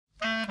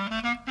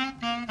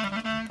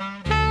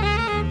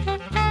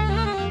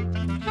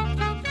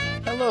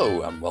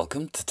Hello and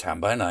welcome to 10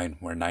 by 9,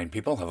 where 9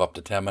 people have up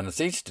to 10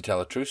 minutes each to tell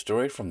a true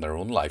story from their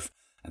own life.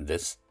 And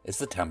this is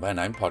the 10 by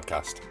 9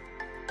 podcast.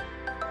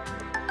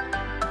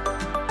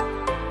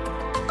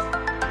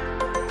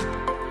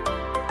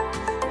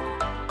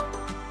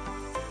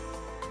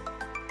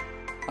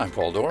 I'm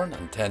Paul Doran,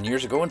 and 10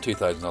 years ago in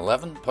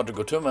 2011, Padraig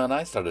Ó Tuama and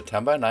I started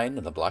 10 by 9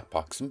 in the Black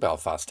Box in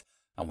Belfast,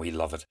 and we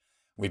love it.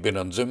 We've been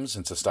on Zoom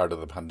since the start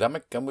of the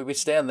pandemic, and we'll be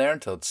staying there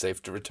until it's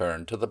safe to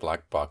return to the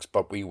Black Box,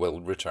 but we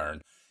will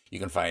return. You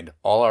can find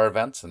all our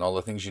events and all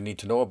the things you need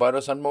to know about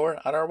us and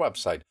more at our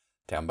website,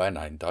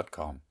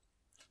 10by9.com.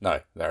 Now,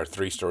 there are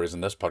 3 stories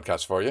in this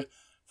podcast for you.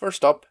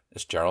 First up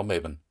is Gerald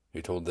Mabin,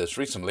 who told this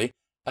recently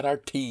at our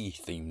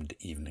tea-themed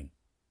evening.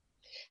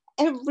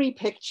 Every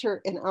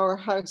picture in our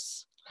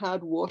house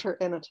had water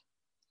in it,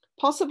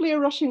 possibly a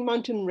rushing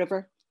mountain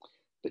river,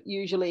 but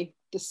usually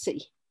the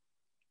sea.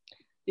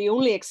 The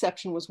only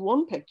exception was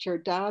one picture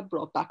Dad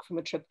brought back from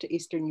a trip to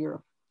Eastern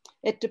Europe.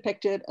 It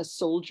depicted a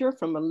soldier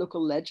from a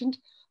local legend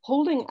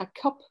holding a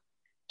cup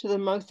to the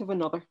mouth of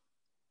another,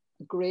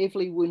 a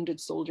gravely wounded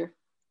soldier.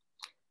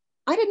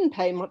 I didn't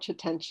pay much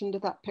attention to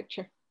that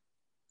picture.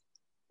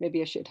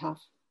 Maybe I should have.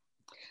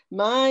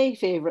 My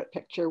favourite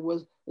picture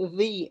was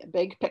the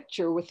big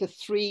picture with the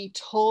 3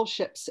 tall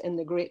ships in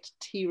the Great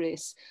Tea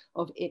Race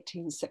of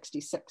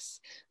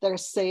 1866. Their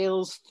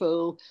sails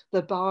full,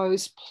 the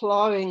bows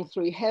ploughing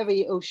through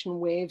heavy ocean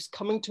waves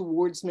coming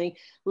towards me,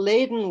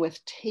 laden with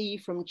tea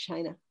from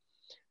China.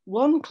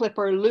 One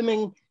clipper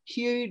looming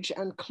huge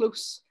and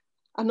close,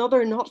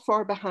 another not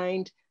far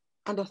behind,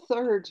 and a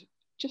third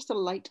just a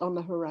light on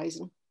the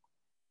horizon.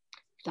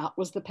 That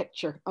was the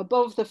picture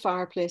above the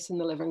fireplace in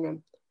the living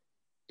room,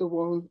 the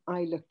one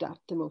I looked at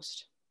the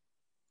most.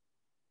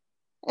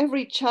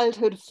 Every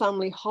childhood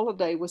family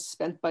holiday was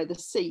spent by the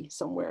sea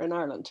somewhere in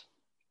Ireland.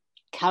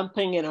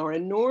 Camping in our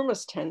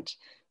enormous tent,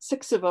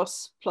 6 of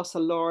us plus a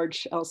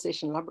large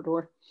Alsatian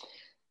Labrador.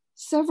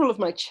 Several of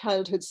my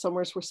childhood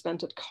summers were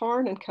spent at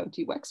Carn in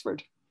County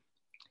Wexford.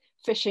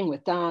 Fishing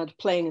with Dad,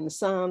 playing in the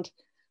sand,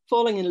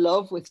 falling in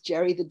love with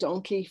Jerry the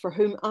donkey, for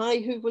whom I,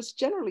 who was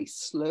generally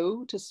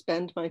slow to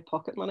spend my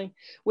pocket money,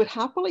 would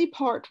happily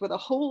part with a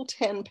whole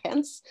 10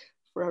 pence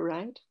for a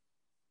ride.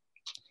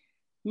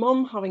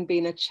 Mum, having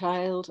been a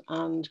child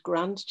and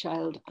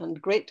grandchild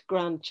and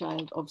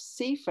great-grandchild of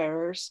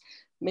seafarers,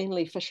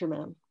 mainly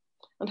fishermen,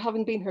 and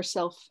having been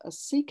herself a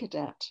sea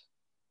cadet,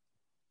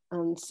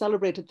 and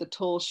celebrated the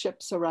tall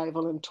ship's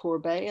arrival in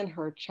Torbay in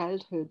her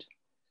childhood,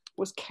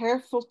 was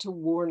careful to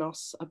warn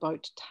us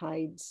about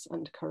tides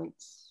and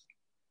currents.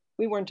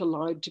 We weren't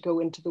allowed to go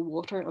into the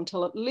water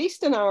until at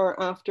least an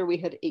hour after we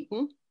had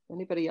eaten.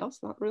 Anybody else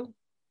that rule?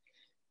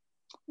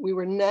 We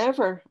were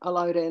never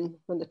allowed in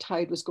when the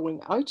tide was going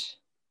out,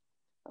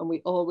 and we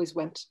always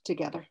went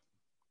together.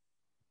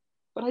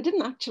 But I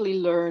didn't actually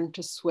learn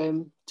to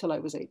swim till I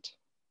was 8.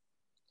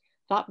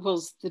 That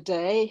was the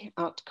day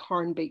at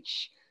Carn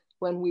Beach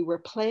when we were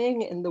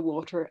playing in the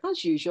water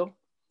as usual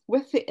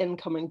with the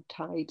incoming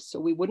tide so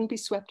we wouldn't be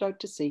swept out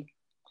to sea.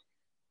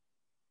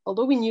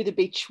 Although we knew the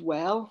beach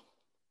well,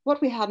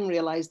 what we hadn't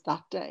realised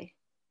that day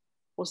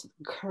was that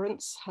the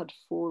currents had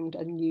formed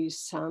a new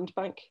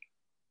sandbank.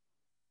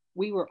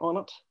 We were on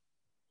it,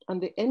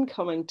 and the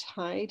incoming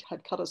tide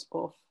had cut us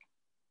off.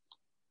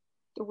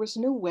 There was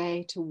no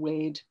way to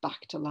wade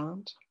back to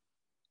land.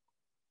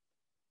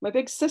 My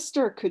big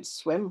sister could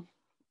swim,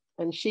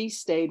 and she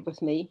stayed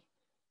with me.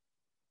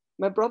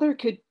 My brother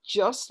could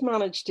just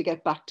manage to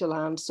get back to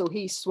land, so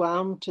he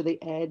swam to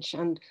the edge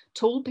and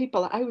told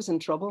people I was in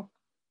trouble.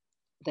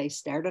 They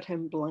stared at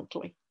him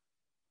blankly.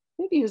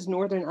 Maybe his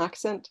northern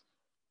accent.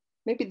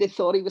 Maybe they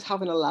thought he was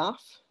having a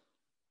laugh.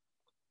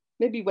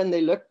 Maybe when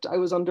they looked, I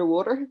was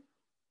underwater.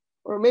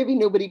 Or maybe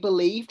nobody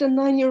believed a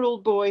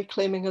 9-year-old boy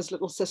claiming his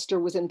little sister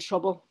was in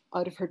trouble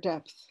out of her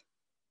depth.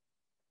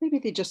 Maybe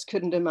they just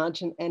couldn't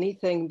imagine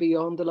anything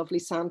beyond the lovely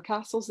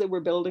sandcastles they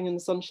were building in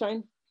the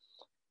sunshine.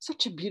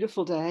 Such a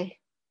beautiful day.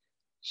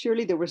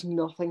 Surely there was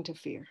nothing to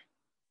fear.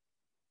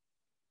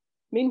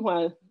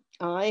 Meanwhile,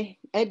 I,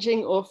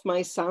 edging off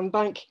my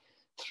sandbank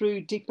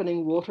through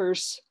deepening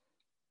waters,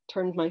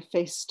 turned my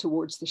face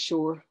towards the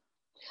shore.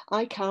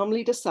 I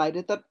calmly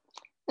decided that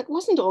it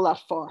wasn't all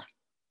that far,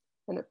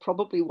 and it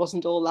probably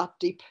wasn't all that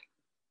deep.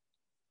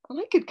 And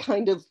I could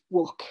kind of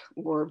walk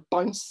or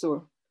bounce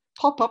or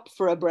pop up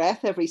for a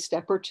breath every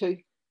step or two.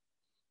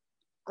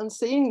 And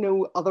seeing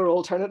no other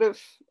alternative,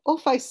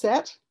 off I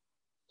set,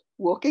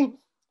 walking,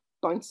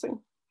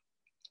 bouncing,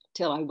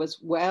 till I was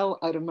well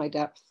out of my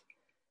depth.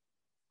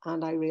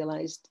 And I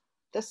realised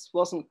this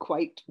wasn't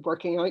quite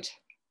working out,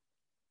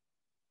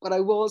 but I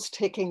was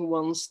taking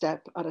one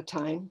step at a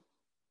time.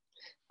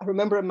 I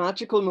remember a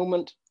magical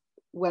moment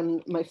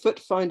when my foot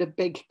found a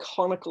big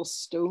conical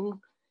stone,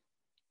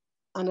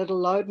 and it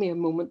allowed me a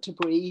moment to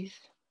breathe.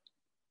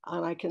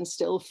 And I can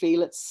still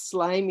feel its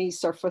slimy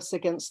surface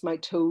against my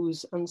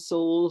toes and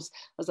soles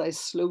as I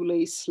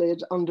slowly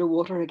slid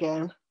underwater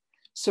again,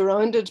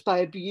 surrounded by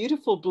a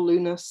beautiful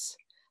blueness,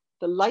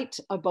 the light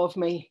above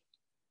me,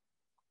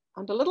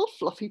 and a little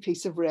fluffy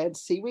piece of red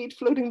seaweed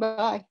floating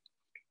by.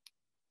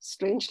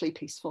 strangely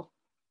peaceful.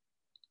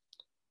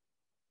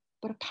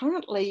 But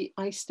apparently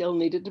I still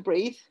needed to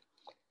breathe,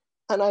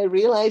 and I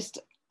realised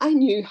I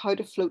knew how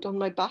to float on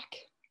my back.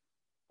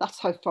 That's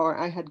how far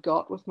I had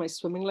got with my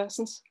swimming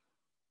lessons.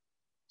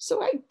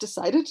 So I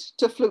decided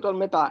to float on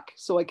my back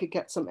so I could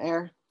get some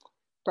air.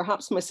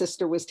 Perhaps my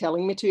sister was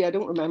telling me to, I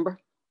don't remember.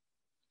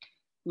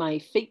 My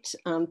feet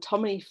and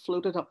tummy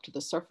floated up to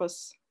the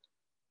surface.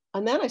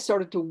 And then I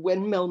started to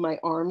windmill my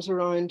arms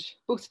around,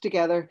 both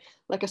together,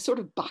 like a sort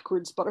of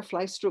backwards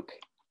butterfly stroke.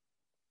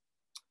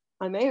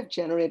 I may have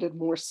generated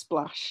more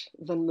splash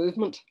than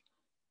movement,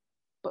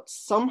 but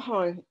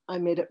somehow I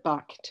made it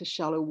back to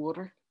shallow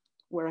water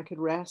where I could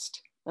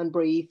rest and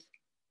breathe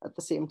at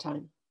the same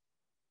time.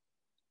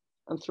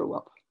 And throw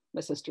up,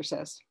 my sister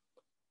says.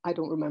 I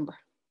don't remember.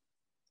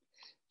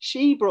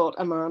 She brought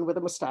a man with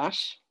a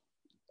moustache.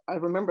 I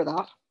remember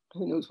that.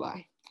 Who knows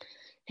why?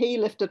 He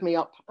lifted me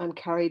up and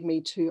carried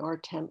me to our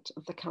tent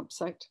at the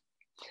campsite.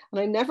 And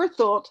I never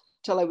thought,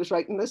 till I was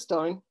writing this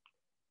down,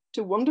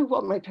 to wonder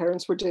what my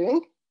parents were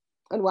doing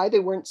and why they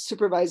weren't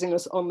supervising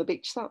us on the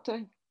beach that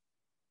day.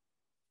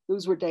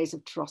 Those were days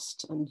of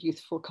trust and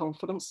youthful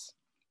confidence.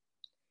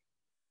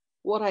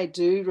 What I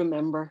do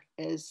remember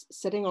is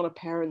sitting on a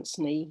parent's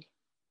knee.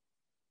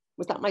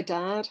 Was that my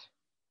dad?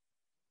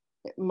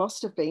 It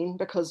must have been,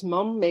 because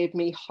Mum made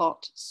me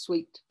hot,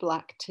 sweet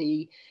black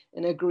tea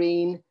in a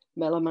green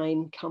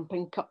melamine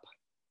camping cup.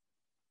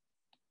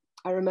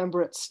 I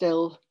remember it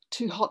still,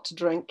 too hot to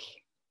drink,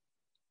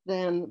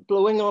 then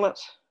blowing on it,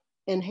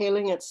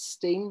 inhaling its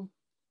steam,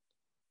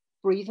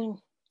 breathing,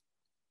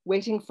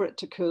 waiting for it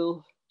to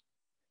cool,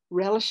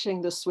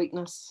 relishing the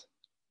sweetness,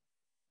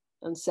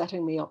 and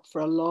setting me up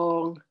for a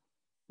long,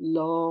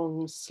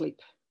 long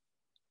sleep,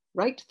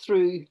 right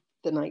through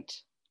the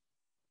night,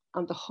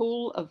 and the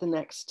whole of the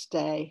next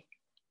day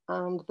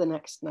and the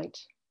next night.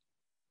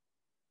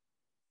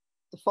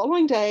 The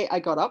following day I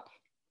got up,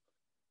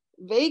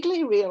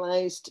 vaguely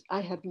realised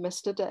I had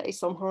missed a day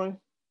somehow.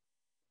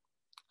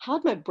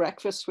 Had my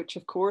breakfast, which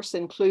of course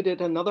included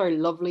another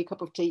lovely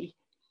cup of tea.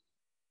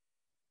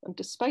 And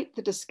despite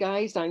the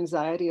disguised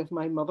anxiety of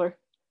my mother,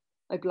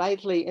 I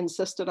blithely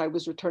insisted I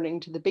was returning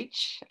to the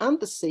beach and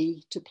the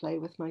sea to play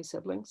with my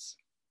siblings.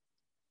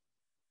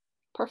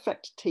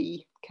 Perfect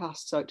tea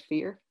casts out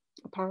fear,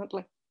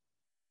 apparently.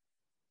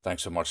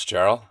 Thanks so much,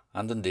 Cheryl.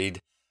 And indeed,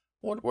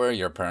 what were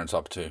your parents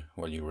up to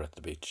while you were at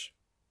the beach?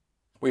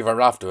 We've a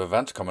raft of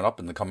events coming up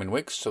in the coming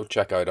weeks, so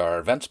check out our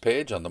events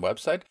page on the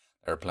website.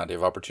 There are plenty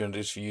of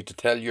opportunities for you to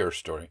tell your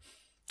story.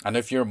 And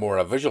if you're more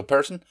a visual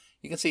person,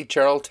 you can see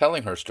Cheryl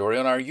telling her story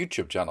on our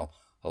YouTube channel,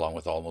 along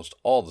with almost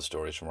all the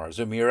stories from our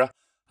Zoom era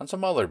and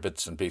some other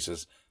bits and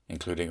pieces,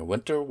 including a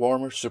winter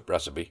warmer soup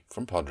recipe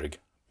from Padraig,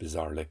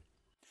 bizarrely.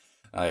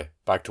 Now,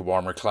 back to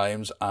warmer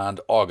climes and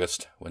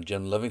August, when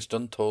Jim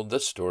Livingstone told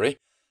this story.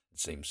 It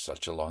seems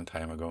such a long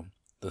time ago.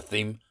 The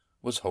theme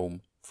was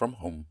home from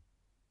home.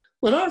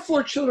 When our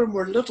 4 children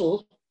were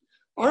little,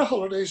 our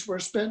holidays were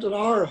spent in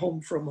our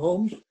home from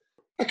home,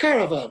 a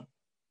caravan.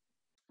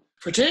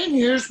 For 10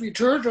 years, we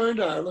toured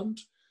around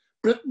Ireland,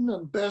 Britain,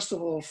 and best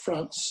of all,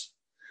 France.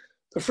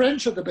 The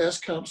French had the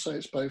best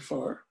campsites by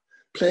far.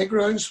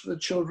 Playgrounds for the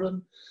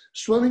children,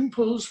 swimming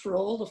pools for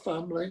all the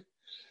family,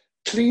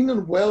 clean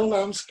and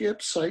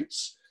well-landscaped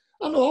sites,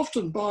 and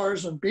often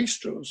bars and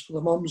bistros for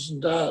the mums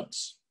and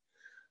dads.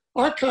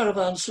 Our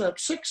caravan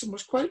slept 6 and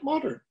was quite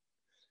modern.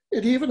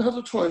 It even had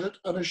a toilet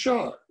and a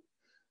shower.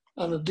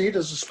 And indeed,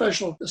 as a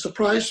special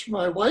surprise for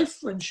my wife,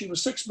 when she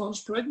was 6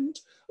 months pregnant,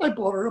 I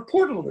bought her a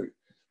Portaloo,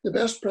 the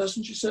best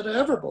present she said I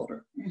ever bought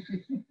her.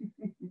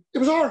 It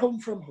was our home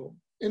from home.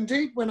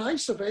 Indeed, when I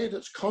surveyed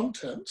its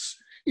contents,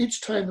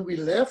 each time that we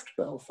left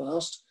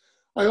Belfast,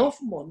 I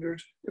often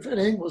wondered if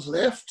anything was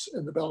left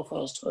in the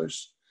Belfast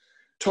house.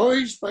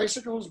 Toys,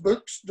 bicycles,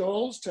 books,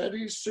 dolls,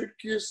 teddies,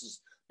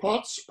 suitcases,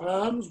 pots,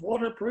 pans,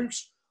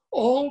 waterproofs,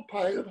 all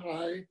piled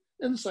high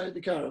inside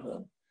the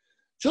caravan,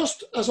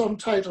 just as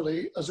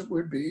untidily as it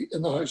would be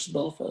in the house in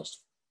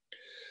Belfast.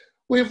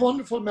 We have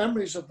wonderful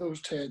memories of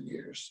those 10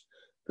 years,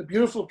 the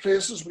beautiful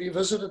places we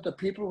visited, the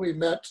people we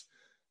met,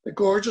 the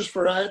gorgeous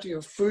variety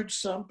of food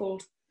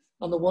sampled,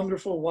 and the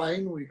wonderful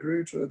wine we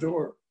grew to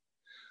adore.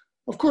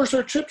 Of course,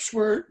 our trips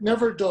were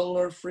never dull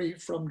or free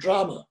from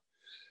drama.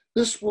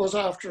 This was,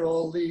 after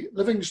all, the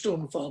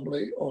Livingstone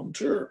family on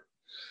tour.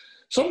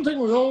 Something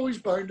was always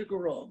bound to go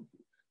wrong,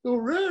 though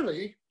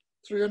rarely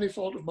through any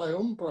fault of my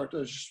own part,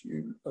 as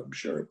you, I'm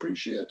sure,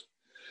 appreciate.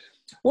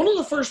 One of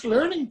the first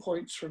learning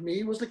points for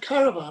me was the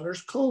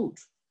Caravanner's Code.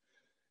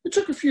 It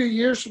took a few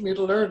years for me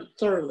to learn it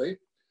thoroughly,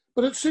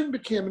 but it soon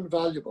became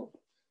invaluable,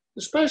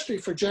 especially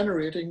for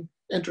generating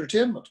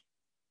entertainment.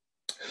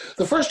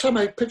 The first time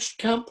I pitched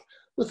camp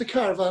with the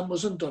caravan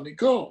was in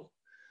Donegal.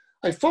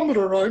 I fumbled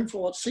around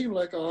for what seemed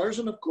like hours,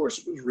 and of course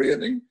it was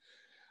raining,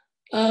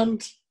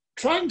 and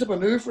trying to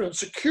maneuver and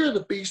secure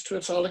the beast to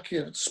its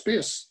allocated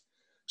space,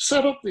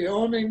 set up the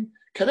awning,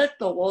 connect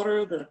the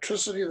water, the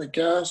electricity, the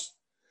gas,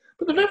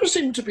 but there never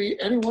seemed to be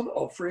anyone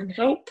offering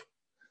help,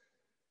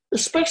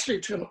 especially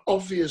to an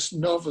obvious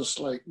novice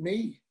like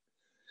me.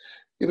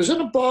 It was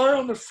in a bar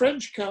on a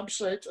French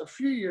campsite a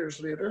few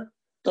years later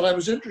that I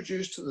was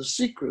introduced to the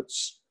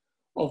secrets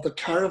of the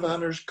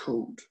Caravanner's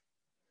Code.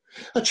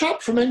 A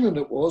chap from England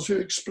it was who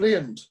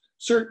explained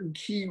certain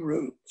key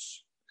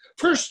rules.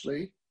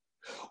 Firstly,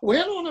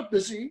 when on a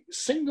busy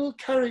single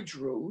carriage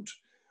road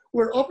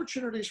where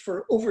opportunities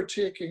for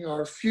overtaking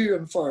are few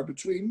and far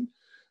between,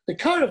 the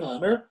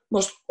caravanner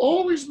must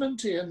always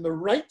maintain the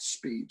right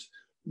speed,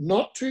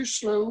 not too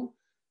slow,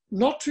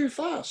 not too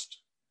fast,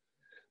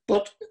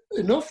 but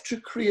enough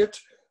to create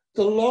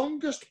the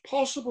longest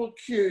possible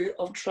queue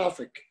of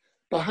traffic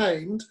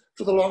behind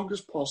for the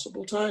longest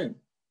possible time.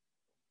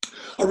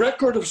 A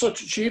record of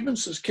such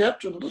achievements is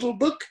kept in a little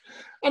book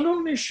and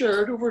only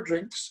shared over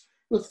drinks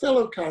with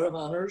fellow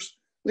caravanners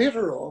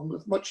later on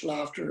with much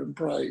laughter and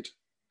pride.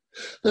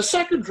 The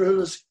second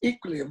rule is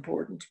equally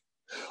important.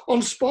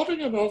 On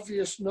spotting an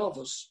obvious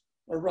novice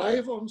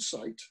arrive on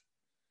site,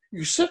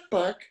 you sit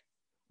back,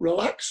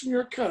 relax in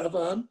your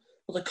caravan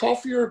with a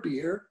coffee or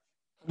beer,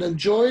 and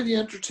enjoy the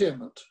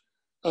entertainment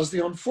as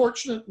the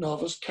unfortunate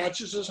novice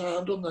catches his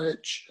hand on the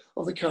hitch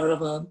of the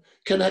caravan,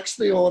 connects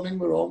the awning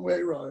the wrong way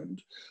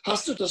round,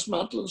 has to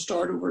dismantle and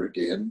start over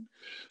again,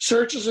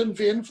 searches in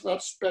vain for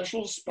that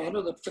special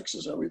spanner that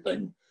fixes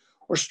everything,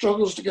 or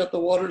struggles to get the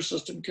water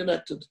system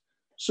connected,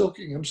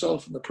 soaking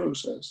himself in the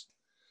process.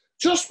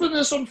 Just when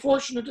this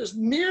unfortunate is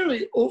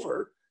nearly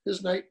over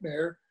his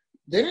nightmare,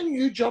 then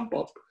you jump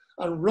up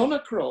and run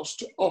across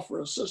to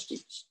offer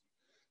assistance.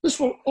 This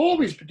will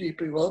always be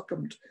deeply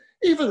welcomed,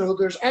 even though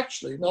there's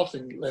actually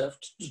nothing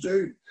left to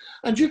do.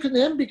 And you can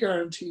then be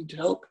guaranteed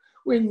help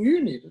when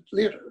you need it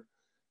later,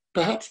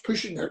 perhaps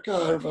pushing their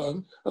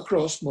caravan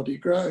across muddy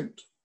ground.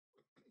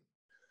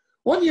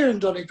 One year in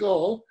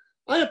Donegal,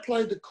 I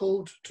applied the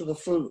code to the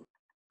full.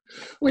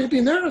 We had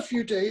been there a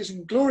few days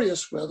in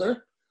glorious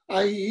weather,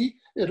 i.e.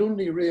 it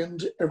only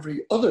rained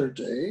every other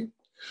day,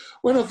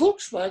 when a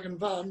Volkswagen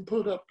van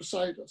pulled up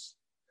beside us.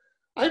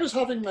 I was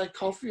having my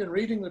coffee and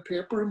reading the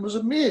paper and was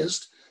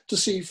amazed to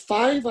see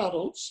 5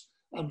 adults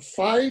and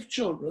 5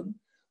 children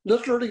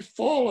literally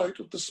fall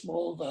out of the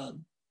small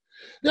van.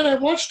 Then I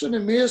watched in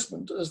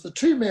amazement as the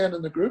 2 men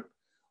in the group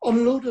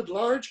unloaded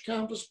large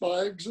canvas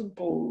bags and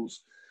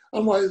poles,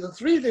 and while the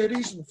 3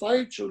 ladies and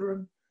 5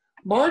 children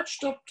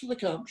marched up to the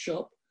camp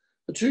shop,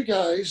 the 2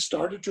 guys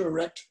started to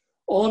erect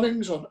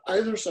awnings on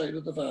either side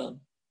of the van.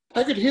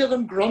 I could hear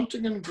them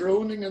grunting and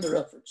groaning in their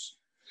efforts.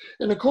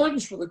 In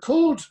accordance with the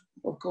code,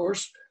 of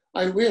course,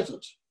 I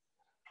waited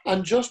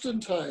and just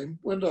in time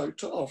went out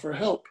to offer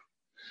help.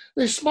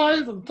 They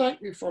smiled and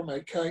thanked me for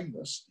my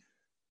kindness,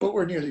 but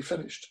were nearly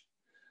finished.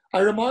 I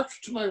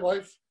remarked to my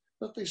wife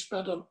that they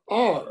spent an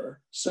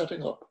hour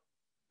setting up.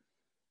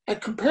 I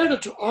compared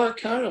it to our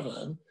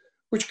caravan,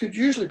 which could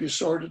usually be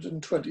sorted in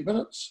 20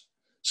 minutes.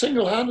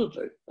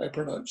 Single-handedly, I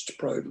pronounced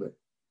proudly.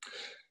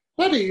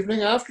 That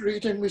evening, after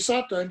eating, we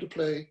sat down to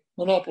play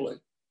Monopoly.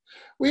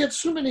 We had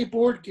so many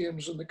board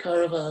games in the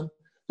caravan,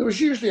 there was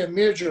usually a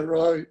major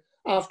row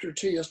after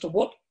tea as to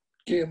what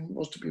game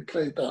was to be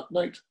played that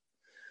night.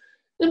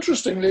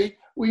 Interestingly,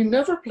 we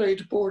never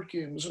played board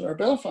games in our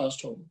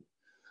Belfast home,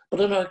 but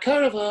in our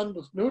caravan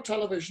with no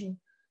television,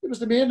 it was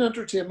the main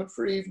entertainment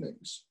for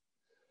evenings.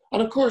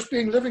 And of course,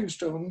 being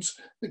Livingstones,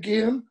 the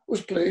game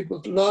was played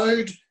with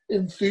loud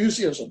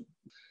enthusiasm.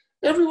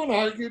 Everyone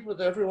argued with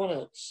everyone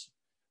else,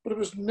 but it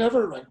was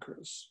never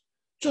rancorous,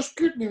 just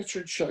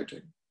good-natured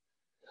shouting.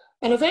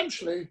 And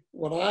eventually,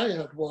 when I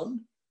had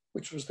won,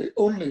 which was the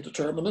only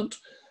determinant,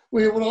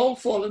 we would all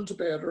fall into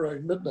bed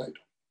around midnight.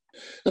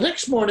 The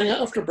next morning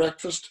after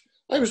breakfast,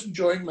 I was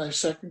enjoying my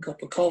second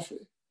cup of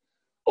coffee.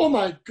 Oh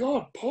my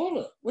God,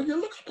 Paula, will you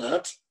look at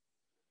that?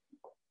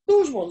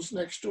 Those ones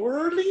next door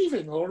are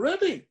leaving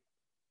already.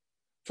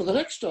 For the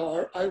next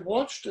hour, I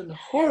watched in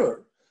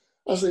horror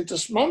as they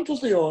dismantled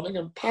the awning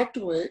and packed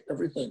away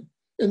everything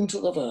into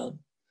the van.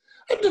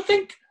 And to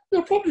think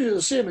they'll probably do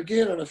the same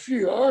again in a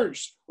few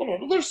hours on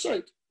another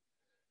site.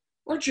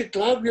 Aren't you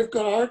glad we've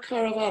got our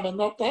caravan and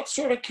not that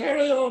sort of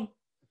carry-on?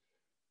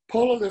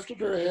 Paula lifted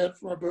her head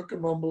from her book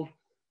and mumbled,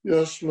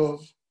 "Yes,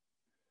 love."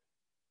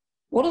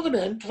 One of the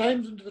men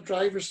climbed into the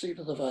driver's seat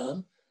of the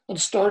van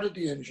and started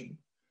the engine.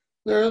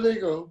 "There they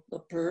go, the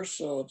poor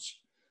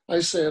sods," I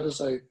said as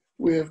I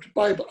waved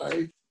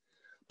bye-bye.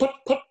 Put,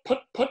 put, put,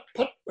 put,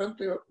 put went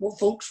the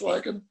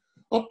Volkswagen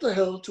up the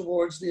hill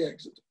towards the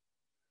exit.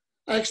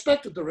 I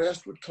expected the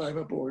rest would climb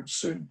aboard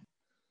soon.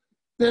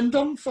 Then,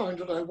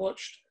 dumbfounded, I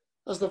watched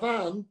as the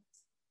van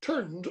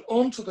turned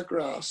onto the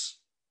grass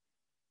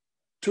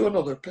to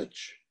another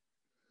pitch,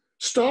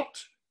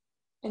 stopped,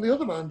 and the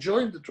other man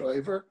joined the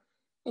driver,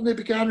 and they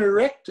began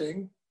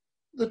erecting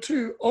the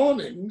 2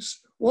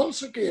 awnings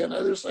once again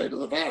either side of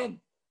the van.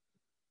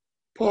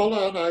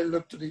 Paula and I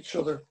looked at each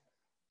other,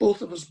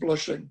 both of us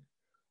blushing.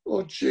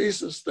 Oh,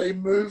 Jesus, they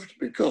moved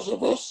because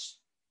of us.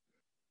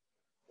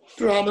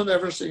 Drama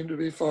never seemed to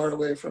be far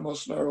away from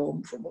us in our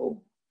home from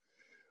home,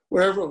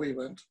 wherever we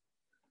went.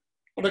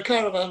 On a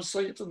caravan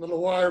site in the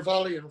Loire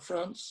Valley in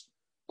France,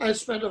 I had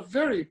spent a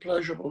very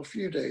pleasurable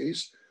few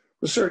days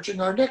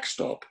researching our next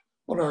stop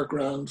on our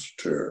grand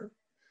tour.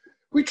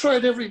 We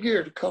tried every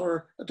year to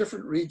cover a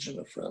different region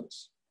of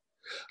France.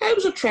 I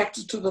was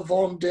attracted to the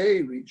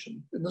Vendée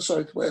region in the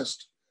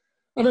southwest,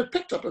 and had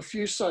picked up a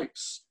few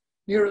sites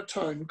near a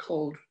town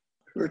called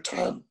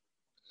Hurtan.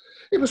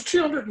 It was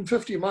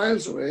 250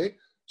 miles away,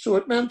 so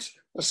it meant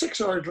a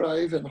 6-hour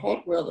drive in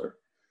hot weather,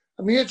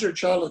 a major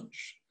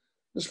challenge,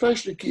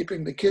 especially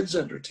keeping the kids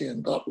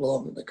entertained that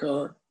long in the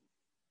car.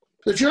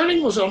 The journey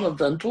was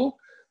uneventful,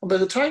 and by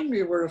the time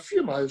we were a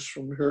few miles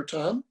from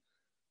Hurtan,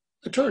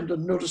 I turned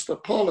and noticed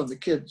that Paul and the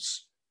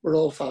kids were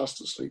all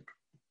fast asleep.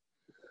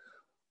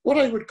 What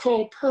I would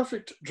call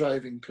perfect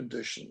driving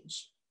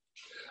conditions.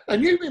 I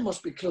knew we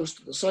must be close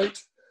to the site,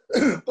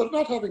 but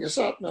not having a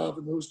sat-nav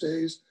in those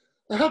days,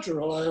 I had to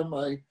rely on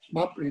my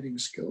map reading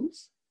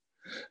skills.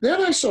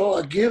 Then I saw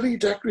a gaily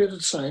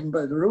decorated sign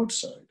by the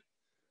roadside.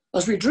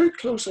 As we drew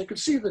close, I could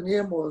see the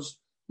name was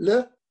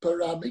Le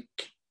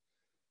Panoramique,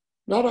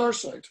 not our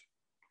site,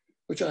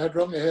 which I had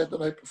rung ahead the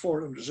night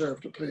before and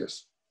reserved a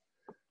place.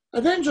 I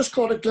then just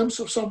caught a glimpse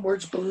of some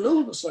words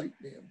below the site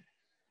name.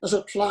 As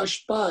it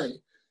flashed by,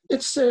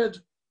 it said,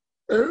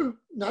 Eau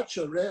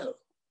Naturelle.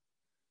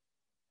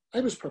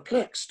 I was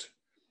perplexed.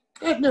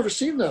 I had never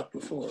seen that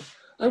before.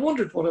 I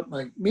wondered what it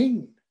might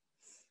mean.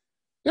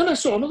 Then I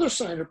saw another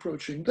sign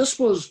approaching. This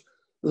was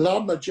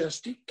La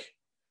Majestique.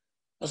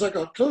 As I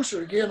got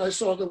closer again, I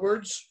saw the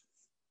words,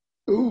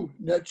 Eau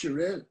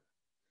Naturelle.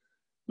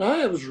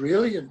 Now I was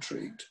really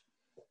intrigued.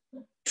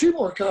 2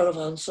 more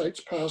caravan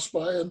sites passed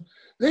by, and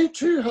they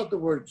too had the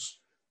words,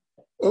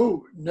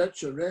 Eau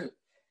Naturelle.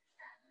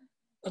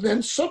 And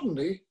then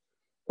suddenly,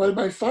 while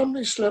my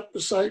family slept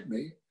beside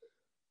me,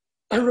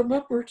 I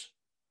remembered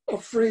a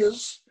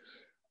phrase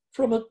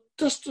from a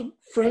distant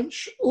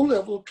French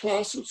O-level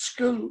class at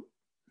school.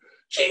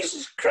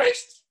 Jesus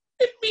Christ,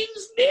 it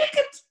means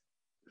naked.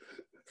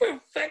 For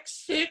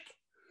feck's sake,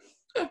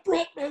 I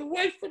brought my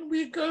wife and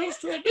we girls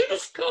to a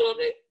nudist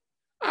colony.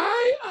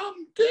 I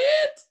am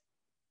dead.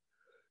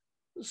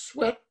 The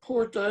sweat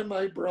poured down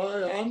my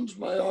brow and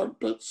my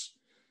armpits.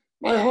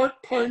 My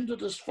heart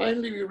pounded as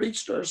finally we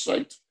reached our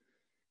site,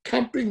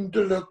 Camping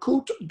de la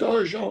Côte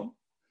d'Argent.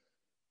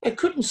 I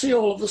couldn't see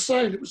all of the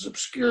sign. It was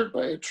obscured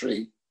by a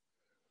tree.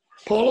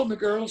 Paul and the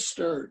girls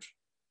stirred.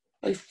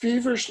 I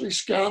feverishly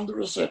scanned the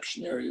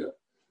reception area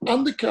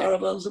and the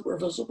caravans that were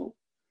visible.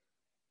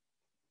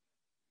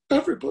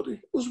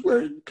 Everybody was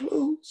wearing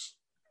clothes.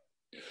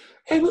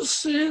 I was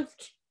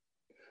saved.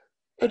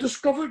 I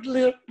discovered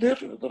later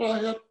that I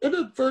had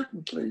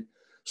inadvertently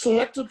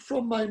selected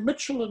from my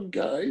Michelin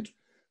guide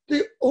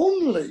the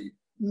only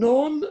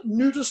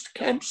non-nudist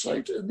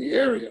campsite in the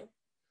area.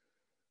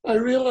 I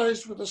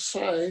realized with a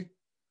sigh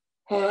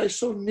how I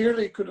so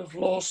nearly could have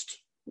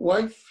lost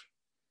wife,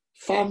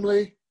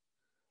 family,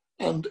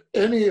 and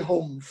any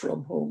home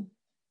from home.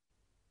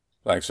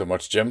 Thanks so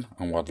much, Jim,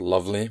 and what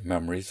lovely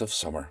memories of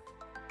summer.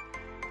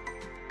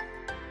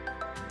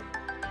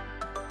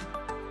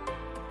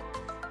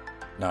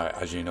 Now,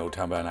 as you know,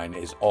 10 by 9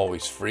 is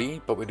always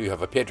free, but we do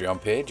have a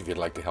Patreon page if you'd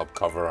like to help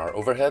cover our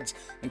overheads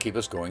and keep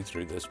us going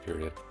through this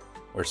period.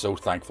 We're so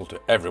thankful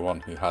to everyone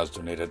who has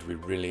donated. We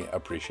really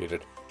appreciate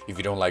it. If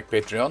you don't like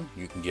Patreon,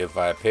 you can give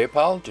via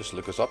PayPal. Just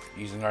look us up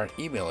using our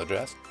email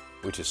address,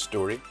 which is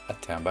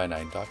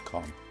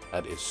story@10by9.com.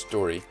 That is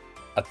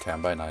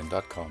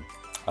story@10by9.com.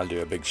 I'll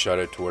do a big shout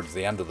out towards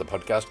the end of the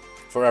podcast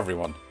for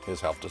everyone who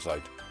has helped us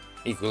out.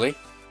 Equally,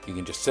 you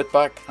can just sit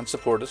back and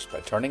support us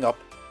by turning up,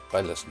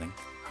 by listening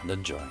and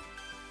enjoying.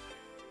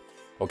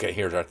 Okay,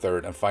 here's our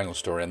third and final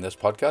story in this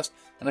podcast,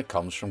 and it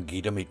comes from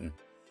Gita Meaton.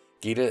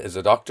 Gita is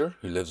a doctor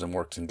who lives and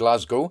works in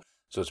Glasgow,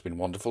 so it's been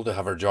wonderful to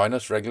have her join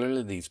us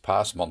regularly these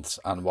past months,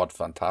 and what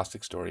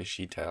fantastic stories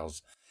she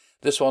tells.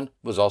 This one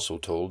was also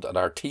told at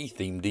our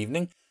tea-themed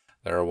evening.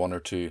 There are 1 or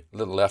 2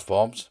 little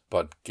F-bombs,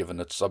 but given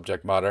its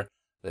subject matter,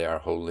 they are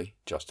wholly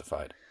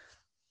justified.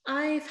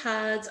 I've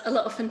had a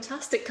lot of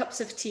fantastic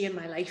cups of tea in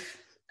my life.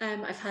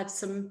 I've had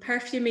some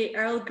perfumey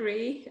Earl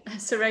Grey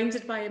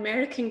surrounded by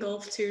American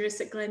golf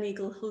tourists at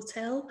Gleneagle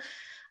Hotel.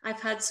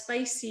 I've had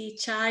spicy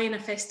chai in a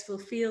festival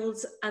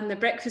field, and the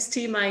breakfast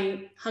tea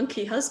my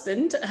hunky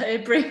husband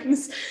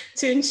brings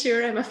to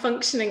ensure I'm a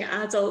functioning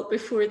adult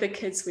before the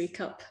kids wake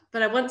up.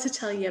 But I want to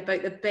tell you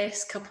about the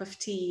best cup of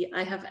tea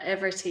I have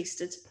ever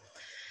tasted.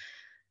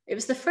 It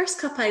was the first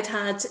cup I'd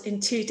had in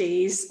 2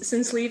 days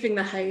since leaving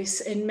the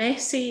house in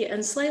messy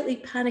and slightly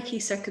panicky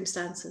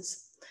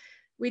circumstances.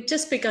 We'd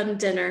just begun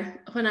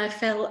dinner when I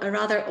felt a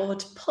rather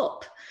odd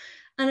pop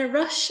and a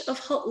rush of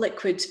hot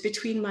liquid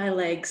between my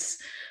legs,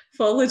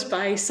 followed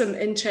by some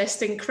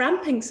interesting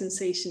cramping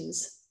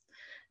sensations.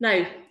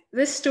 Now,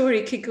 this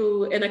story could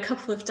go in a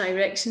couple of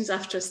directions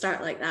after a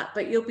start like that,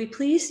 but you'll be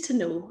pleased to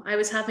know I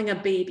was having a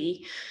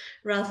baby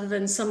rather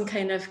than some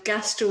kind of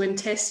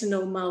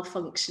gastrointestinal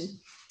malfunction.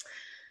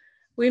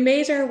 We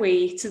made our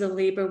way to the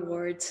labour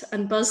ward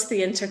and buzzed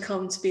the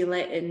intercom to be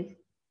let in.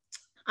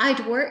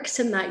 I'd worked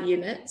in that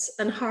unit,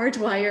 and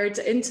hardwired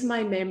into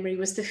my memory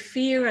was the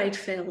fear I'd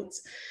felt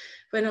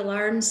when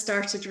alarms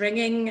started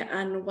ringing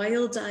and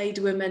wild-eyed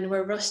women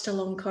were rushed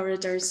along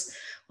corridors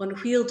on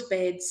wheeled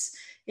beds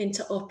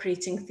into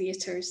operating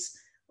theatres,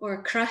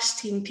 or crash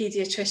team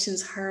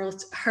paediatricians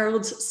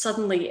hurled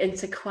suddenly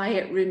into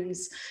quiet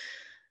rooms.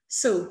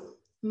 So,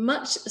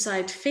 much as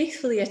I'd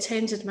faithfully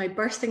attended my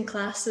birthing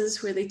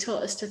classes where they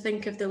taught us to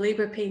think of the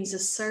labour pains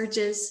as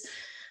surges,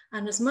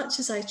 and as much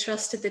as I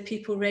trusted the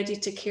people ready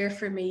to care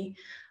for me,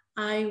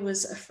 I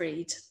was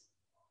afraid.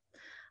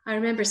 I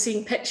remember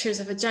seeing pictures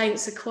of a giant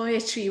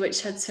sequoia tree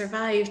which had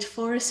survived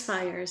forest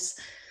fires,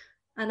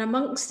 and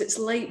amongst its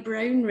light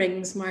brown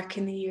rings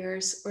marking the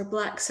years were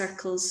black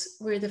circles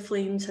where the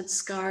flames had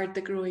scarred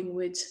the growing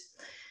wood.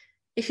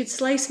 If you'd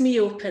sliced me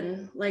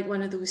open like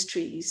one of those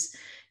trees,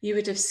 you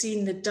would have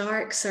seen the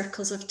dark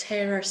circles of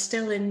terror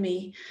still in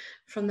me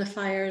from the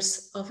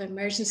fires of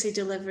emergency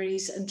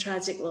deliveries and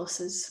tragic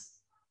losses.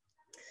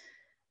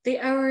 The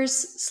hours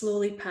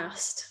slowly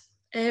passed,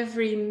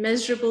 every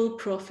miserable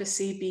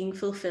prophecy being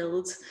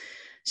fulfilled.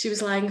 She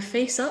was lying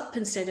face up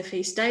instead of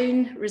face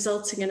down,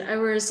 resulting in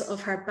hours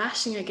of her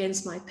bashing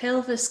against my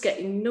pelvis,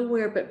 getting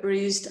nowhere but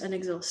bruised and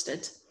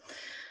exhausted.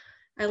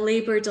 I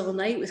laboured all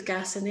night with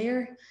gas and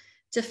air,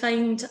 to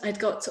find I'd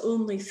got to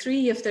only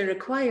 3 of the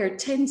required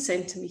 10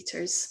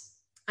 centimetres.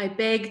 I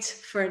begged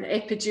for an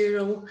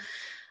epidural,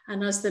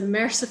 and as the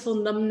merciful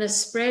numbness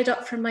spread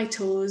up from my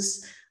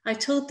toes, I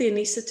told the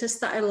anaesthetist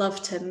that I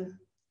loved him,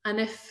 and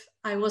if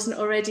I wasn't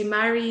already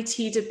married,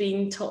 he'd have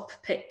been top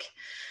pick.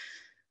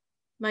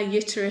 My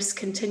uterus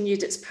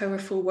continued its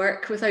powerful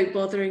work without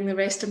bothering the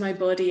rest of my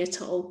body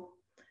at all.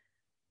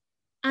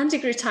 Andy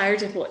grew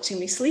tired of watching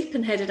me sleep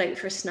and headed out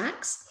for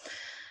snacks.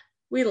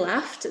 We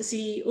laughed as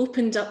he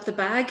opened up the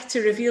bag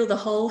to reveal the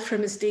haul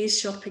from his day's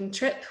shopping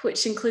trip,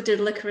 which included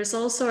licorice,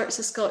 all sorts,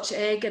 a Scotch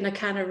egg and a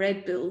can of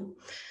Red Bull.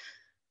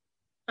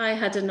 I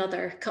had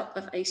another cup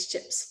of ice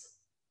chips.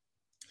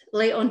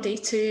 Late on day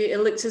 2,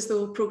 it looked as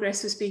though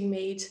progress was being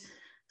made,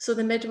 so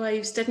the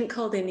midwives didn't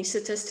call the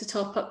anaesthetist to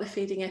top up the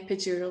fading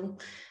epidural.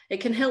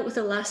 It can help with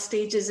the last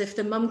stages if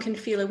the mum can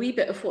feel a wee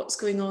bit of what's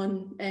going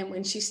on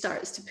when she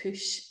starts to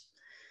push.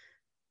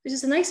 Which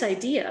is a nice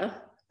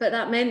idea, but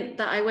that meant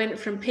that I went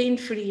from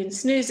pain-free and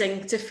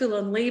snoozing to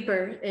full-on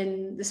labour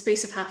in the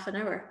space of half an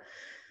hour.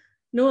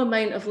 No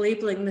amount of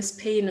labelling this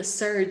pain a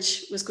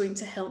surge was going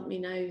to help me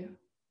now.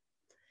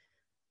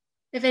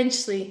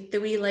 Eventually,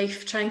 the wee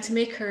life trying to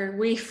make her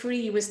way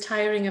free was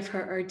tiring of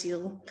her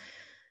ordeal.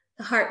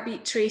 The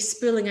heartbeat tray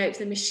spooling out of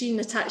the machine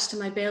attached to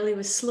my belly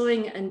was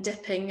slowing and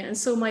dipping, and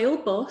so my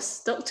old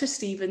boss, Dr.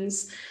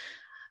 Stevens,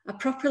 a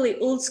properly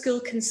old school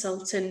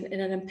consultant in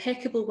an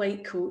impeccable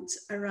white coat,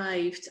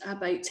 arrived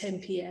about 10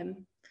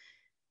 p.m.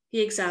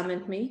 He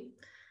examined me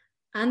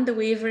and the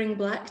wavering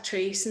black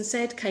trace and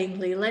said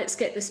kindly, "Let's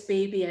get this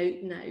baby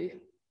out now.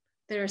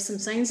 There are some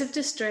signs of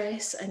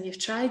distress and you've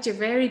tried your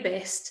very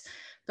best,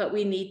 but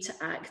we need to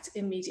act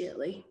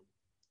immediately."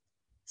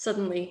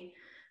 Suddenly,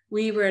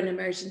 we were an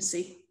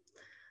emergency.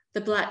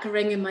 The black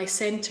ring in my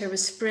centre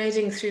was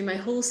spreading through my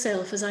whole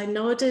self as I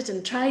nodded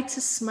and tried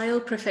to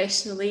smile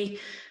professionally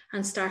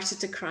and started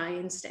to cry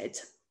instead.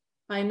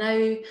 By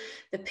now,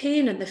 the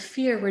pain and the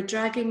fear were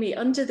dragging me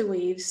under the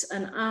waves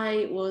and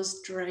I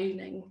was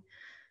drowning.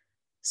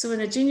 So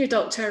when a junior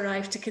doctor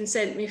arrived to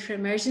consent me for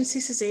emergency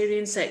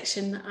caesarean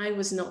section, I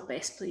was not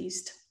best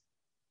pleased.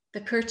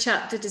 The poor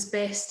chap did his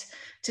best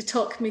to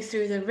talk me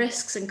through the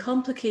risks and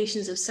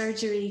complications of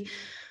surgery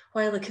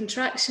while the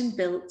contraction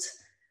built,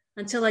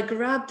 until I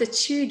grabbed the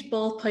chewed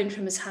ballpoint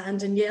from his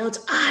hand and yelled,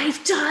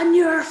 "I've done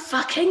your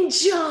fucking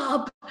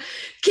job!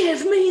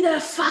 Give me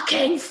the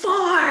fucking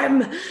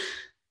form!"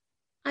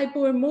 I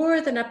bore more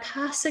than a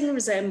passing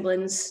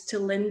resemblance to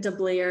Linda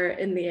Blair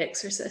in The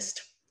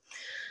Exorcist.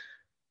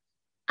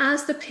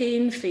 As the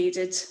pain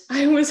faded,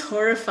 I was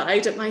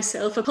horrified at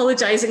myself,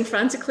 apologising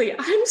frantically.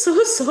 "I'm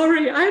so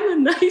sorry, I'm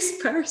a nice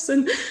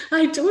person.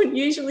 I don't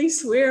usually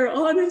swear,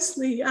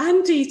 honestly.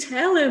 Andy,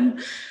 tell him."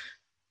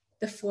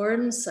 The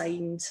form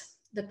signed.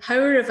 The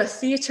power of a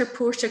theatre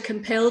porter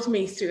compelled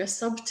me through a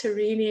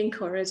subterranean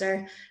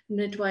corridor,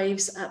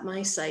 midwives at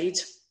my side.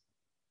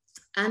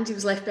 Andy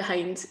was left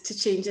behind to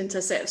change into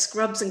a set of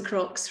scrubs and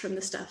Crocs from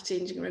the staff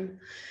changing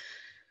room.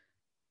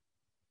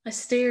 I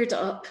stared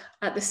up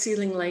at the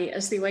ceiling light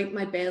as they wiped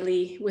my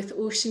belly with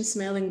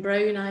ocean-smelling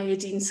brown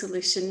iodine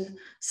solution,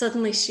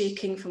 suddenly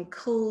shaking from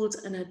cold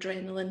and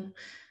adrenaline.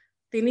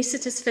 The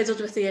anaesthetist fiddled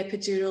with the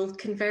epidural,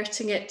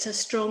 converting it to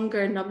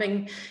stronger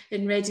numbing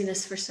in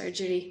readiness for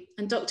surgery,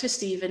 and Dr.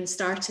 Stevens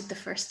started the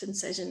first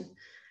incision.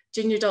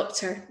 Junior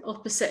doctor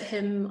opposite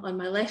him on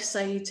my left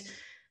side,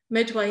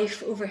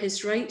 midwife over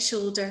his right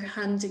shoulder,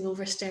 handing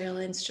over sterile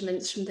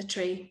instruments from the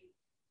tray.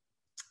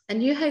 I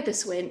knew how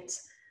this went.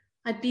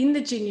 I'd been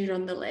the junior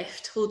on the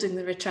left, holding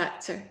the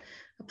retractor,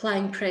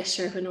 applying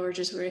pressure when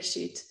orders were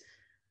issued.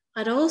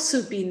 I'd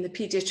also been the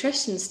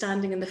paediatrician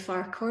standing in the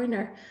far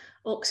corner,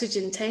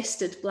 oxygen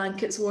tested,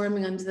 blankets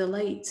warming under the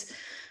light,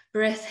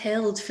 breath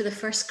held for the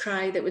first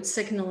cry that would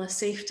signal a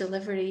safe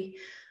delivery,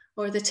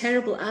 or the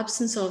terrible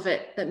absence of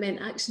it that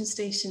meant action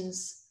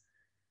stations.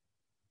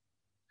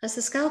 As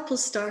the scalpel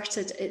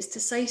started its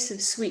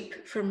decisive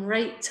sweep from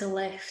right to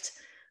left,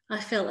 I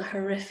felt a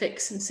horrific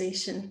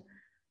sensation.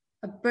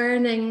 a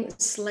burning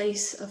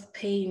slice of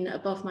pain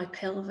above my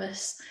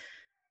pelvis.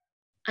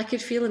 I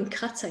could feel him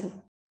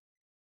cutting.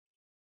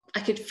 I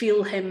could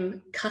feel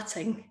him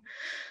cutting.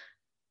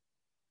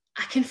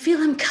 I can feel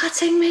him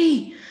cutting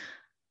me.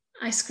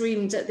 I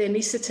screamed at the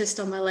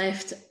anaesthetist on my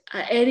left,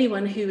 at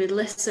anyone who would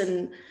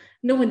listen.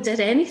 No one did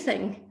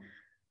anything.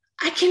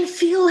 I can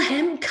feel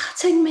him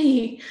cutting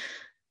me.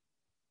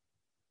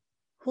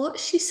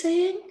 What's she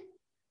saying?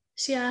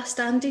 She asked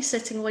Andy,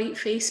 sitting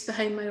white-faced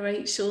behind my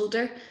right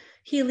shoulder.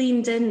 He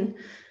leaned in.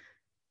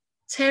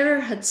 Terror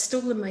had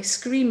stolen my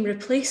scream,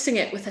 replacing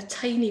it with a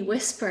tiny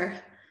whisper.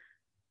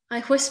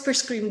 I whisper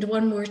screamed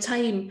one more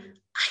time.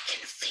 I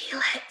can feel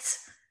it.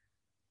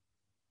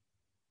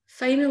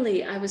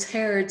 Finally, I was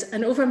heard,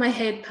 and over my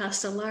head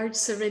passed a large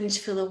syringe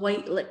full of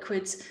white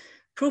liquid.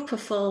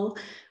 Propofol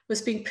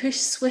was being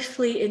pushed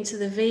swiftly into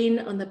the vein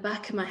on the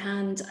back of my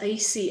hand,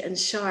 icy and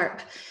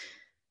sharp.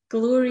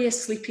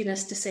 Glorious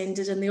sleepiness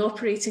descended, and the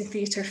operating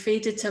theatre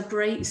faded to a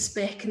bright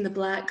speck in the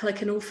black,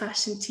 like an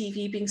old-fashioned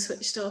TV being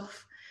switched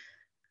off.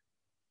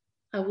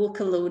 I woke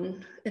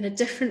alone, in a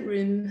different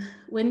room,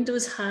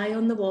 windows high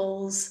on the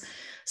walls,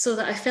 so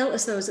that I felt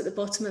as though I was at the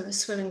bottom of a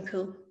swimming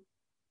pool.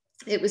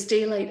 It was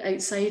daylight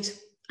outside,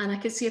 and I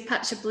could see a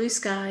patch of blue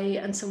sky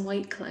and some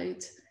white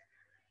cloud.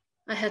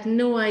 I had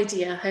no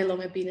idea how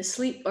long I'd been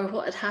asleep or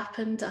what had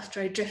happened after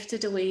I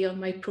drifted away on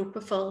my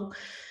propofol.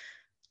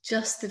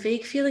 Just the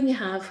vague feeling you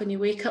have when you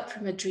wake up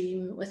from a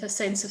dream with a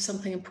sense of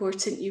something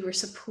important you were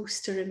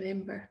supposed to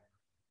remember.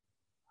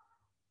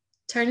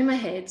 Turning my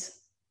head,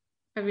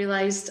 I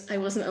realised I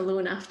wasn't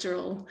alone after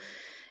all.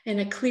 In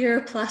a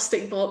clear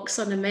plastic box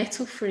on a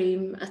metal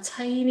frame, a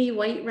tiny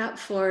white wrap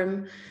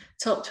form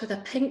topped with a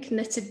pink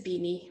knitted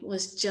beanie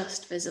was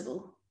just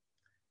visible.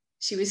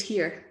 She was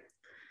here.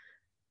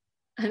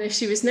 And if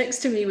she was next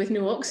to me with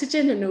no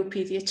oxygen and no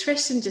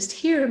paediatrician, just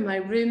here in my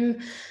room,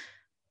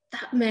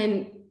 that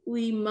meant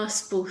we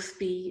must both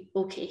be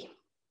okay.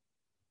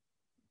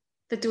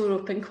 The door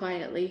opened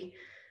quietly,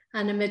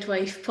 and a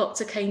midwife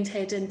popped a kind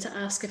head in to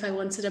ask if I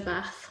wanted a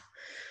bath.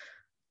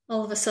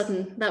 All of a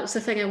sudden, that was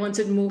the thing I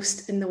wanted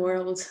most in the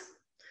world.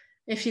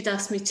 If you'd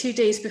asked me 2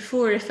 days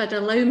before if I'd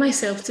allow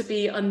myself to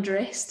be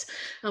undressed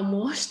and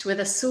washed with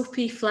a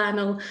soapy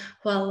flannel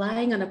while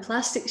lying on a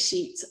plastic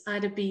sheet,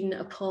 I'd have been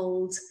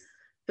appalled.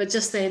 But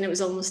just then, it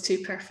was almost too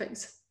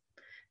perfect.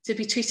 To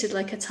be treated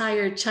like a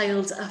tired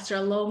child after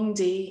a long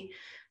day,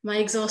 my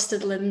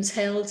exhausted limbs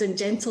held in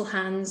gentle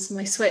hands,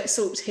 my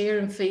sweat-soaked hair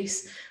and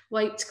face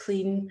wiped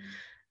clean,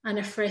 and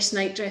a fresh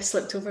nightdress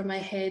slipped over my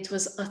head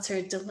was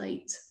utter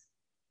delight.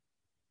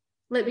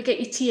 "Let me get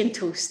you tea and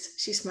toast,"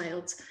 she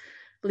smiled,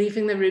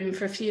 leaving the room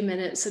for a few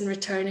minutes and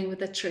returning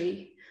with a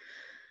tray.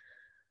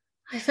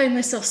 I found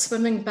myself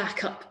swimming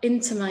back up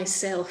into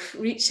myself,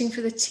 reaching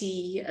for the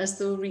tea as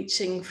though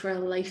reaching for a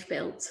life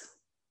belt.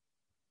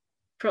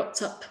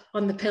 Propped up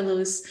on the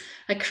pillows,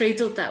 I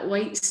cradled that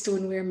white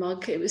stoneware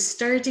mug. It was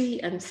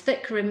sturdy and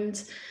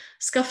thick-rimmed,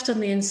 scuffed on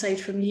the inside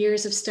from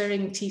years of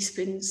stirring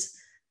teaspoons.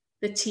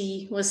 The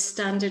tea was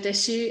standard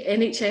issue,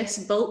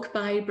 NHS bulk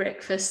buy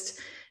breakfast,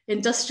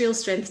 industrial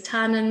strength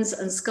tannins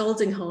and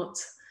scalding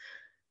hot.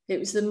 It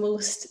was the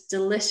most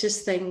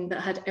delicious thing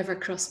that had ever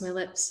crossed my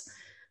lips.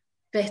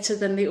 Better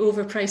than the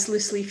overpriced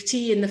loose leaf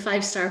tea in the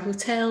 5-star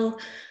hotel,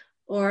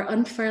 or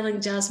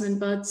unfurling jasmine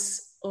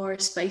buds, or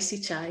spicy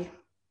chai.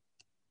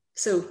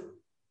 So,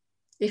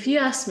 if you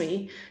ask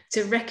me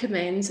to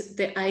recommend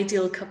the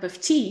ideal cup of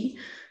tea,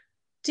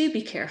 do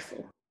be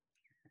careful.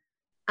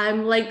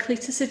 I'm likely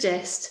to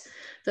suggest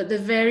that the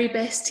very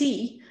best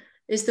tea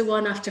is the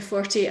one after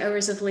 48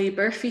 hours of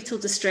labour, fetal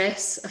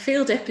distress, a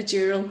failed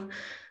epidural,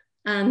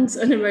 and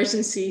an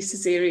emergency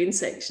caesarean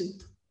section.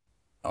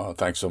 Oh,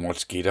 thanks so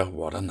much, Geeta.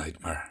 What a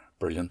nightmare.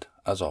 Brilliant,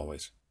 as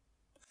always.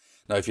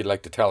 Now, if you'd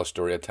like to tell a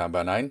story at 10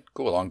 by 9,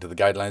 go along to the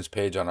guidelines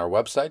page on our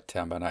website,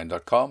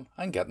 10by9.com,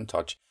 and get in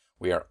touch.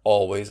 We are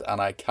always, and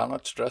I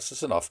cannot stress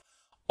this enough,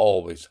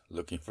 always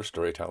looking for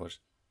storytellers.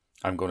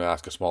 I'm going to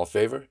ask a small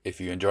favour.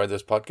 If you enjoy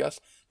this podcast,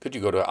 could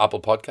you go to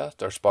Apple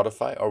Podcast or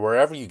Spotify or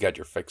wherever you get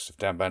your fix of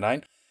 10 by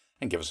 9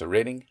 and give us a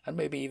rating and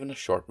maybe even a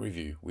short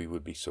review? We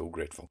would be so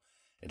grateful.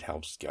 It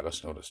helps get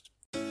us noticed.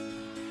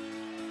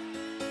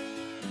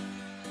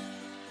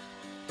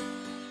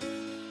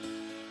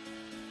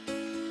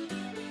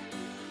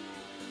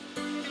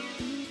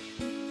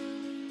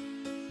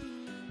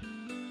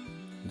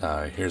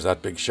 Now, here's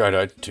that big shout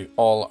out to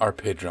all our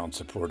Patreon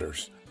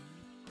supporters.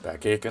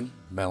 Beck Aiken,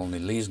 Melanie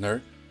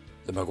Leisner,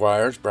 the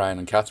Maguires, Brian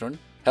and Catherine,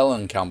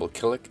 Helen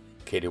Campbell-Killick,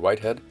 Katie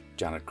Whitehead,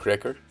 Janet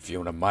Craker,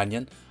 Fiona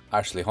Mannion,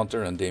 Ashley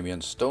Hunter and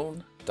Damien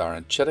Stone,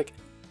 Darren Chittick,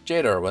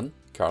 Jade Irwin,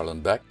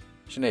 Carolyn Beck,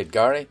 Sinead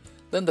Gary,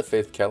 Linda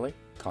Faith Kelly,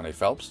 Connie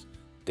Phelps,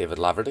 David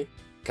Laverty,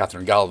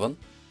 Catherine Galvin,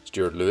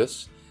 Stuart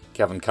Lewis,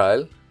 Kevin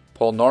Kyle,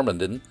 Paul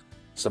Normandin,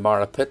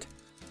 Samara Pitt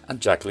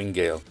and Jacqueline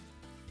Gale.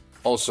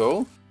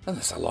 Also, and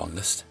there's a long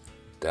list,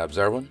 Debs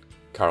Irwin,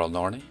 Carol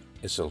Norney,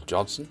 Isil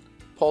Johnson,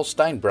 Paul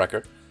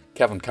Steinbrecker,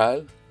 Kevin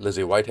Kyle,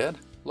 Lizzie Whitehead,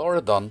 Laura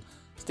Dunn,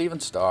 Stephen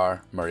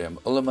Starr, Miriam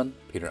Ulliman,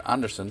 Peter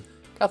Anderson,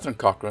 Catherine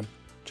Cochran,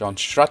 John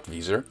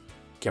Schratwieser,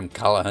 Kim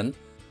Callahan.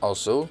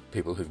 Also,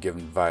 people who've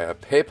given via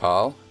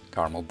PayPal,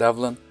 Carmel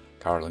Devlin,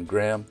 Carolyn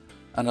Graham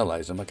and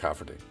Eliza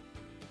McCafferty.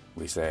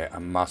 We say a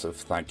massive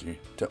thank you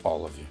to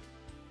all of you.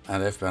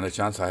 And if by any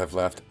chance I have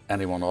left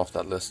anyone off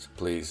that list,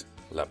 please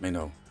let me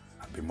know.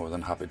 I'd be more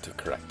than happy to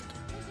correct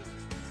it.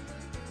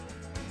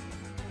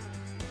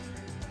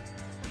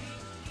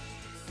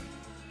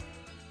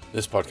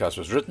 This podcast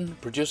was written,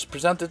 produced,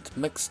 presented,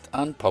 mixed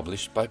and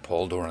published by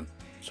Paul Doran,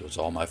 so it's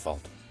all my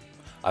fault.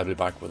 I'll be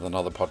back with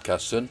another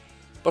podcast soon,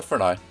 but for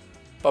now,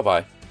 bye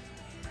bye.